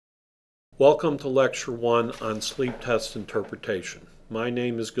Welcome to Lecture 1 on Sleep Test Interpretation. My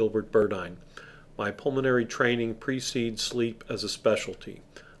name is Gilbert Burdine. My pulmonary training precedes sleep as a specialty.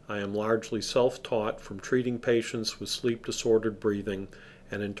 I am largely self-taught from treating patients with sleep-disordered breathing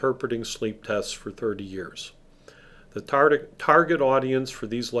and interpreting sleep tests for 30 years. The target audience for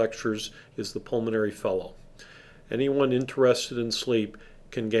these lectures is the pulmonary fellow. Anyone interested in sleep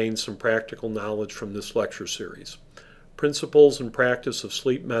can gain some practical knowledge from this lecture series. Principles and Practice of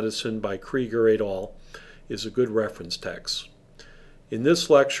Sleep Medicine by Krieger et al. Is a good reference text. In this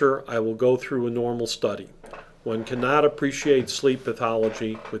lecture, I will go through a normal study. One cannot appreciate sleep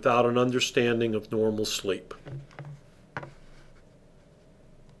pathology without an understanding of normal sleep.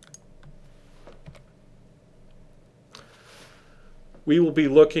 We will be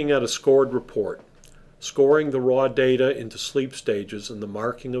looking at a scored report. Scoring the raw data into sleep stages and the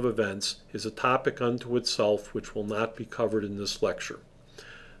marking of events is a topic unto itself which will not be covered in this lecture.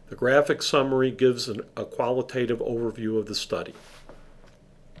 The graphic summary gives a qualitative overview of the study.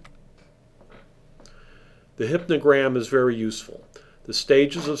 The hypnogram is very useful. The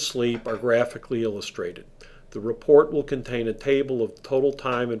stages of sleep are graphically illustrated. The report will contain a table of total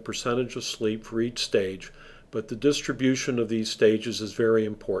time and percentage of sleep for each stage, but the distribution of these stages is very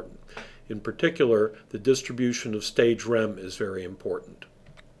important. In particular, the distribution of stage REM is very important.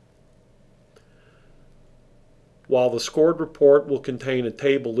 While the scored report will contain a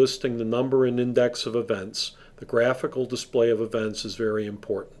table listing the number and index of events, the graphical display of events is very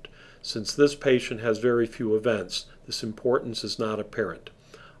important. Since this patient has very few events, this importance is not apparent.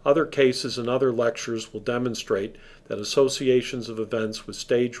 Other cases and other lectures will demonstrate that associations of events with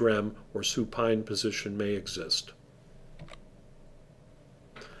stage REM or supine position may exist.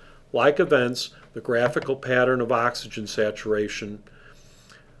 Like events, the graphical pattern of oxygen saturation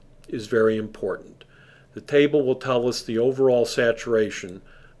is very important. The table will tell us the overall saturation,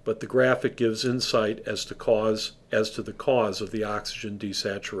 but the graphic gives insight as to the cause of the oxygen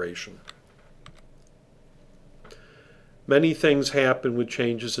desaturation. Many things happen with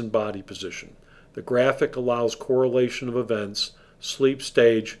changes in body position. The graphic allows correlation of events, sleep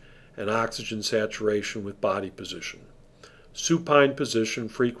stage, and oxygen saturation with body position. Supine position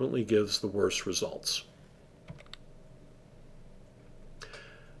frequently gives the worst results.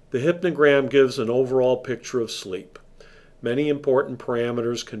 The hypnogram gives an overall picture of sleep. Many important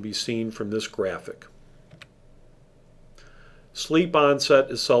parameters can be seen from this graphic. Sleep onset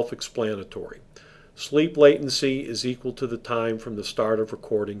is self-explanatory. Sleep latency is equal to the time from the start of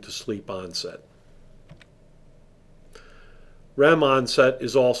recording to sleep onset. REM onset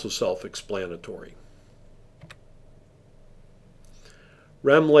is also self-explanatory.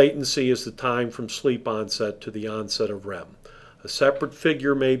 REM latency is the time from sleep onset to the onset of REM. A separate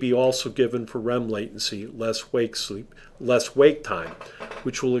figure may be also given for REM latency, less wake time,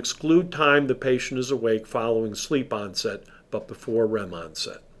 which will exclude time the patient is awake following sleep onset but before REM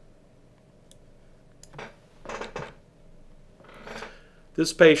onset.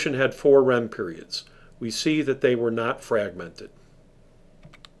 This patient had 4 REM periods. We see that they were not fragmented.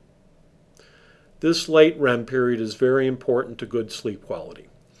 This late REM period is very important to good sleep quality.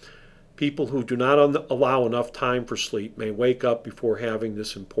 People who do not allow enough time for sleep may wake up before having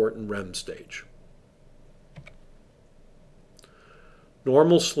this important REM stage.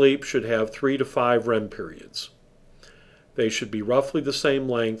 Normal sleep should have 3 to 5 REM periods. They should be roughly the same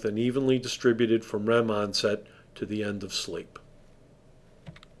length and evenly distributed from REM onset to the end of sleep.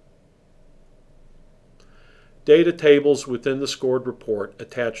 Data tables within the scored report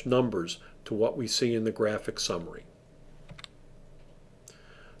attach numbers to what we see in the graphic summary.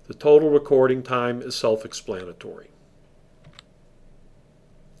 The total recording time is self-explanatory.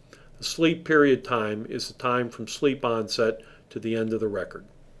 The sleep period time is the time from sleep onset to the end of the record.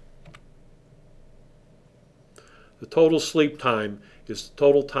 The total sleep time is the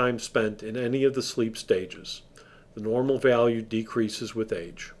total time spent in any of the sleep stages. The normal value decreases with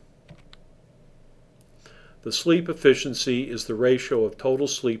age. The sleep efficiency is the ratio of total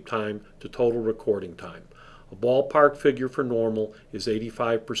sleep time to total recording time. A ballpark figure for normal is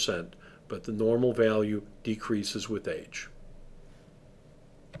 85%, but the normal value decreases with age.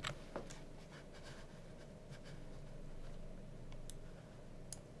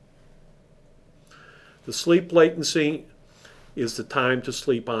 The sleep latency is the time to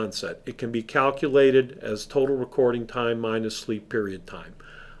sleep onset. It can be calculated as total recording time minus sleep period time.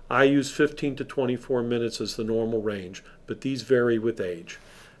 I use 15 to 24 minutes as the normal range, but these vary with age.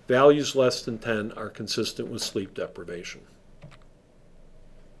 Values less than 10 are consistent with sleep deprivation.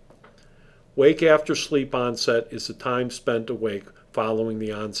 Wake after sleep onset is the time spent awake following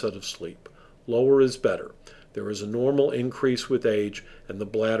the onset of sleep. Lower is better. There is a normal increase with age, and the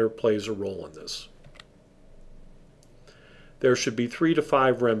bladder plays a role in this. There should be 3 to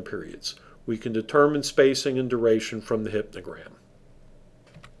 5 REM periods. We can determine spacing and duration from the hypnogram.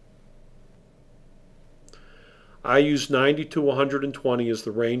 I use 90 to 120 as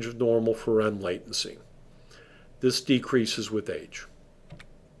the range of normal for REM latency. This decreases with age.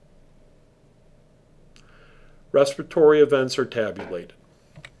 Respiratory events are tabulated.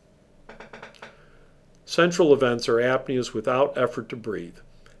 Central events are apneas without effort to breathe.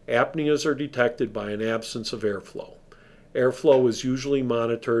 Apneas are detected by an absence of airflow. Airflow is usually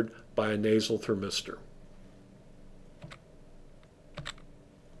monitored by a nasal thermistor.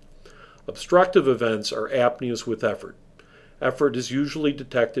 Obstructive events are apneas with effort. Effort is usually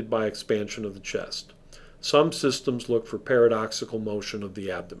detected by expansion of the chest. Some systems look for paradoxical motion of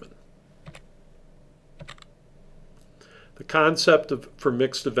the abdomen. The concept for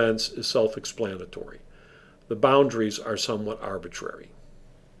mixed events is self-explanatory. The boundaries are somewhat arbitrary.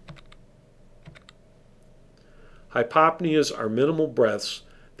 Hypopneas are minimal breaths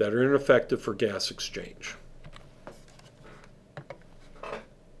that are ineffective for gas exchange.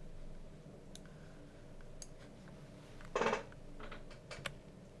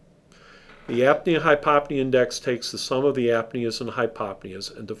 The apnea-hypopnea index takes the sum of the apneas and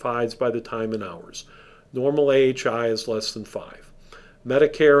hypopneas and divides by the time in hours. Normal AHI is less than 5.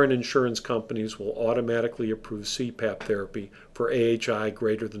 Medicare and insurance companies will automatically approve CPAP therapy for AHI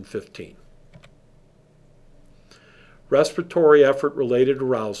greater than 15. Respiratory effort-related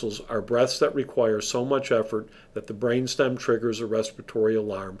arousals are breaths that require so much effort that the brainstem triggers a respiratory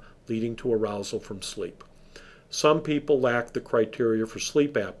alarm, leading to arousal from sleep. Some people lack the criteria for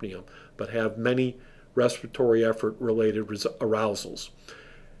sleep apnea, but have many respiratory effort-related arousals.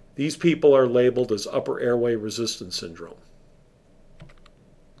 These people are labeled as upper airway resistance syndrome.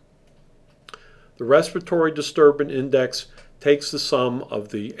 The respiratory disturbance index takes the sum of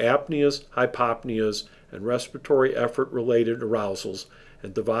the apneas, hypopneas, and respiratory effort-related arousals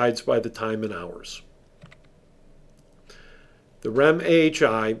and divides by the time in hours. The REM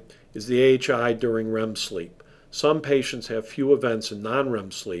AHI is the AHI during REM sleep. Some patients have few events in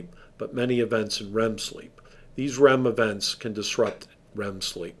non-REM sleep, but many events in REM sleep. These REM events can disrupt REM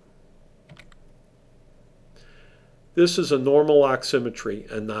sleep. This is a normal oximetry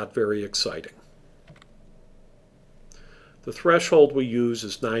and not very exciting. The threshold we use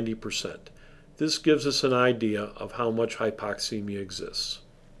is 90%. This gives us an idea of how much hypoxemia exists.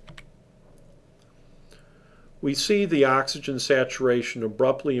 We see the oxygen saturation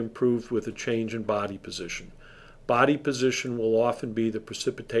abruptly improved with a change in body position. Body position will often be the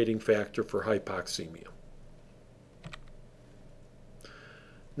precipitating factor for hypoxemia.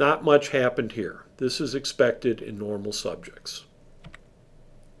 Not much happened here. This is expected in normal subjects.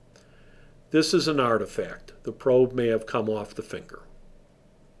 This is an artifact. The probe may have come off the finger.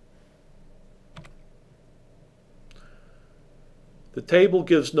 The table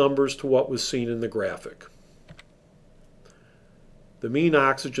gives numbers to what was seen in the graphic. The mean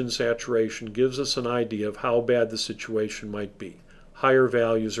oxygen saturation gives us an idea of how bad the situation might be. Higher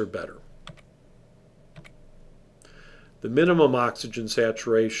values are better. The minimum oxygen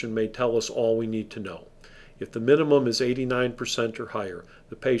saturation may tell us all we need to know. If the minimum is 89% or higher,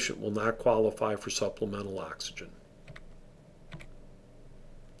 the patient will not qualify for supplemental oxygen.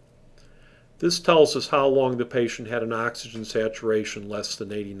 This tells us how long the patient had an oxygen saturation less than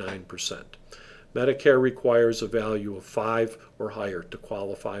 89%. Medicare requires a value of 5 or higher to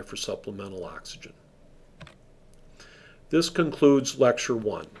qualify for supplemental oxygen. This concludes Lecture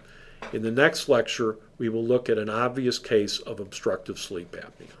 1. In the next lecture, we will look at an obvious case of obstructive sleep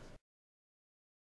apnea.